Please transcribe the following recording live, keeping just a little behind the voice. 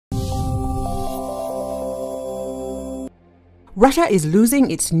Russia is losing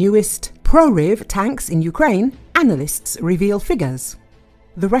its newest Proryv tanks in Ukraine, analysts reveal figures.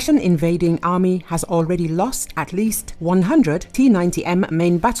 The Russian invading army has already lost at least 100 T-90M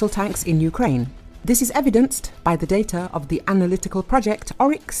main battle tanks in Ukraine. This is evidenced by the data of the analytical project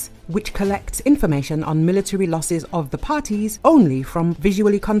Oryx, which collects information on military losses of the parties only from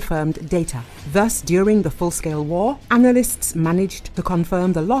visually confirmed data. Thus, during the full-scale war, analysts managed to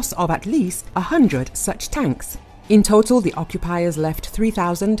confirm the loss of at least 100 such tanks. In total, the occupiers left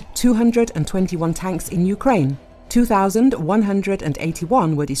 3,221 tanks in Ukraine.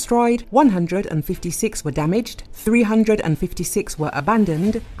 2,181 were destroyed, 156 were damaged, 356 were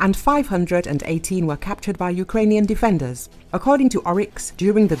abandoned, and 518 were captured by Ukrainian defenders. According to Oryx,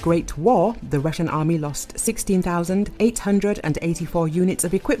 during the Great War, the Russian army lost 16,884 units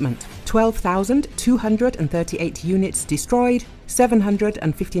of equipment, 12,238 units destroyed,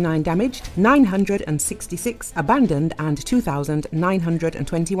 759 damaged, 966 abandoned, and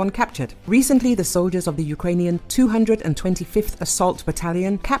 2,921 captured. Recently, the soldiers of the Ukrainian 225th Assault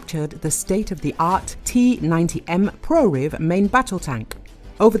Battalion captured the state-of-the-art T-90M Proryv main battle tank.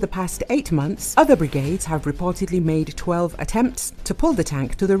 Over the past 8 months, other brigades have reportedly made 12 attempts to pull the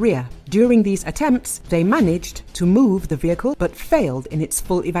tank to the rear. During these attempts, they managed to move the vehicle but failed in its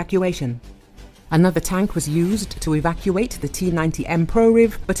full evacuation. Another tank was used to evacuate the T-90M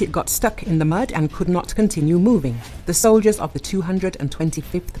Proryv, but it got stuck in the mud and could not continue moving. The soldiers of the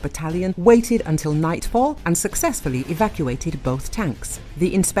 225th Battalion waited until nightfall and successfully evacuated both tanks.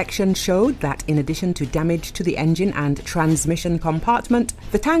 The inspection showed that in addition to damage to the engine and transmission compartment,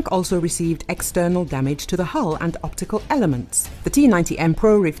 the tank also received external damage to the hull and optical elements. The T-90M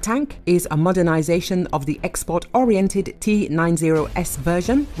Proryv tank is a modernization of the export-oriented T-90S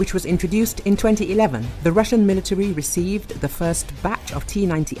version, which was introduced in 2011. The Russian military received the first batch of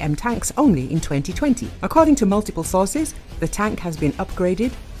T-90M tanks only in 2020. According to multiple sources, the tank has been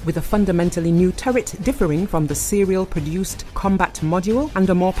upgraded with a fundamentally new turret differing from the serial-produced combat module and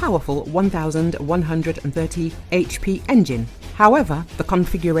a more powerful 1,130 HP engine. However, the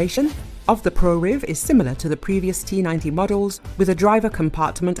configuration of the Proryv is similar to the previous T-90 models, with a driver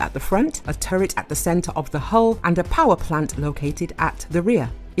compartment at the front, a turret at the center of the hull, and a power plant located at the rear.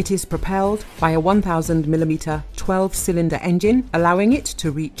 It is propelled by a 1000mm 12-cylinder engine, allowing it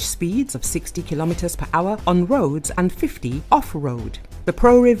to reach speeds of 60 km per hour on roads and 50 off-road. The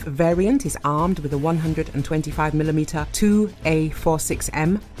Proryv variant is armed with a 125mm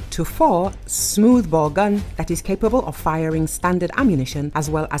 2A46M-4 smoothbore gun that is capable of firing standard ammunition as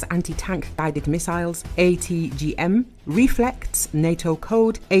well as anti-tank guided missiles, ATGM, reflex NATO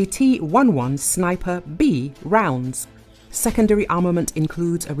code AT-11 Sniper B rounds. Secondary armament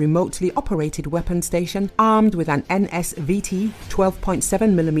includes a remotely operated weapon station armed with an NSVT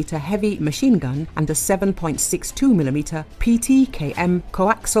 12.7mm heavy machine gun and a 7.62mm PTKM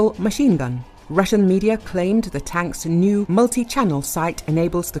coaxial machine gun. Russian media claimed the tank's new multi-channel sight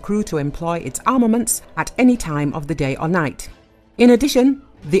enables the crew to employ its armaments at any time of the day or night. In addition,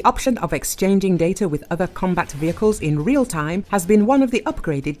 the option of exchanging data with other combat vehicles in real time has been one of the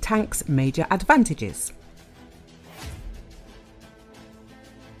upgraded tank's major advantages.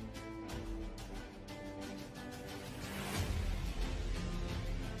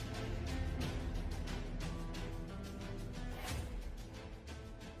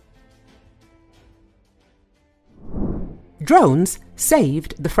 Drones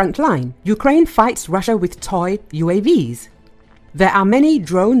saved the front line. Ukraine fights Russia with toy UAVs. There are many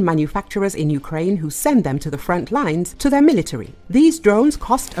drone manufacturers in Ukraine who send them to the front lines to their military. These drones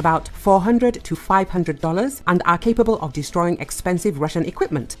cost about $400 to $500 and are capable of destroying expensive Russian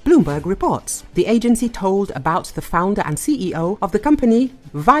equipment, Bloomberg reports. The agency told about the founder and CEO of the company,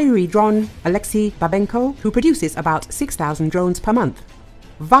 Vyry, Alexei Babenko, who produces about 6,000 drones per month.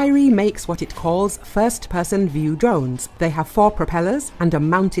 Vyry makes what it calls first-person view drones. They have 4 propellers and a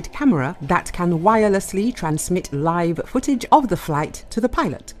mounted camera that can wirelessly transmit live footage of the flight to the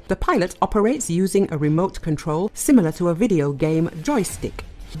pilot. The pilot operates using a remote control similar to a video game joystick.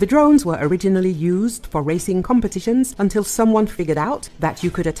 The drones were originally used for racing competitions until someone figured out that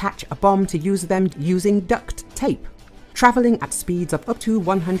you could attach a bomb to use them using duct tape. Traveling at speeds of up to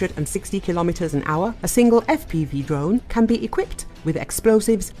 160 km an hour, a single FPV drone can be equipped with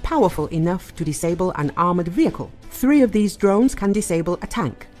explosives powerful enough to disable an armored vehicle. 3 of these drones can disable a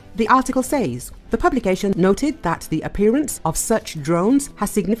tank. The article says, the publication noted that the appearance of such drones has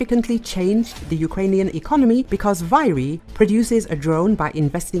significantly changed the Ukrainian economy because Vyry produces a drone by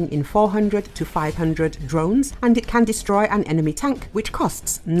investing in 400 to 500 drones, and it can destroy an enemy tank, which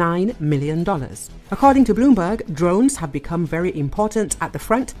costs $9 million. According to Bloomberg, drones have become very important at the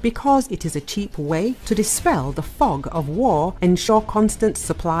front because it is a cheap way to dispel the fog of war, ensure constant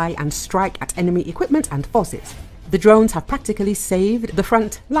supply, and strike at enemy equipment and forces. The drones have practically saved the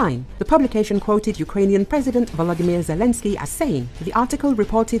front line. The publication quoted Ukrainian President Volodymyr Zelensky as saying, the article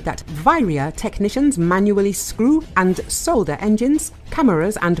reported that Vyry technicians manually screw and solder engines,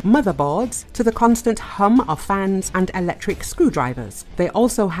 cameras and motherboards to the constant hum of fans and electric screwdrivers. They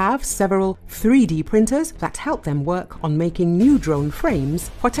also have several 3D printers that help them work on making new drone frames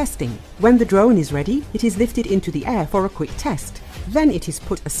for testing. When the drone is ready, it is lifted into the air for a quick test. Then it is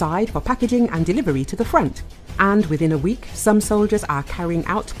put aside for packaging and delivery to the front. And within a week, some soldiers are carrying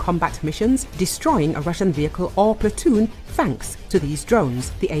out combat missions, destroying a Russian vehicle or platoon thanks to these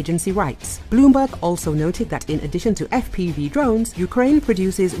drones, the agency writes. Bloomberg also noted that in addition to FPV drones, Ukraine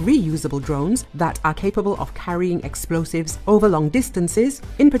produces reusable drones that are capable of carrying explosives over long distances,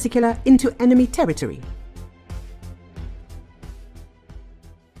 in particular into enemy territory.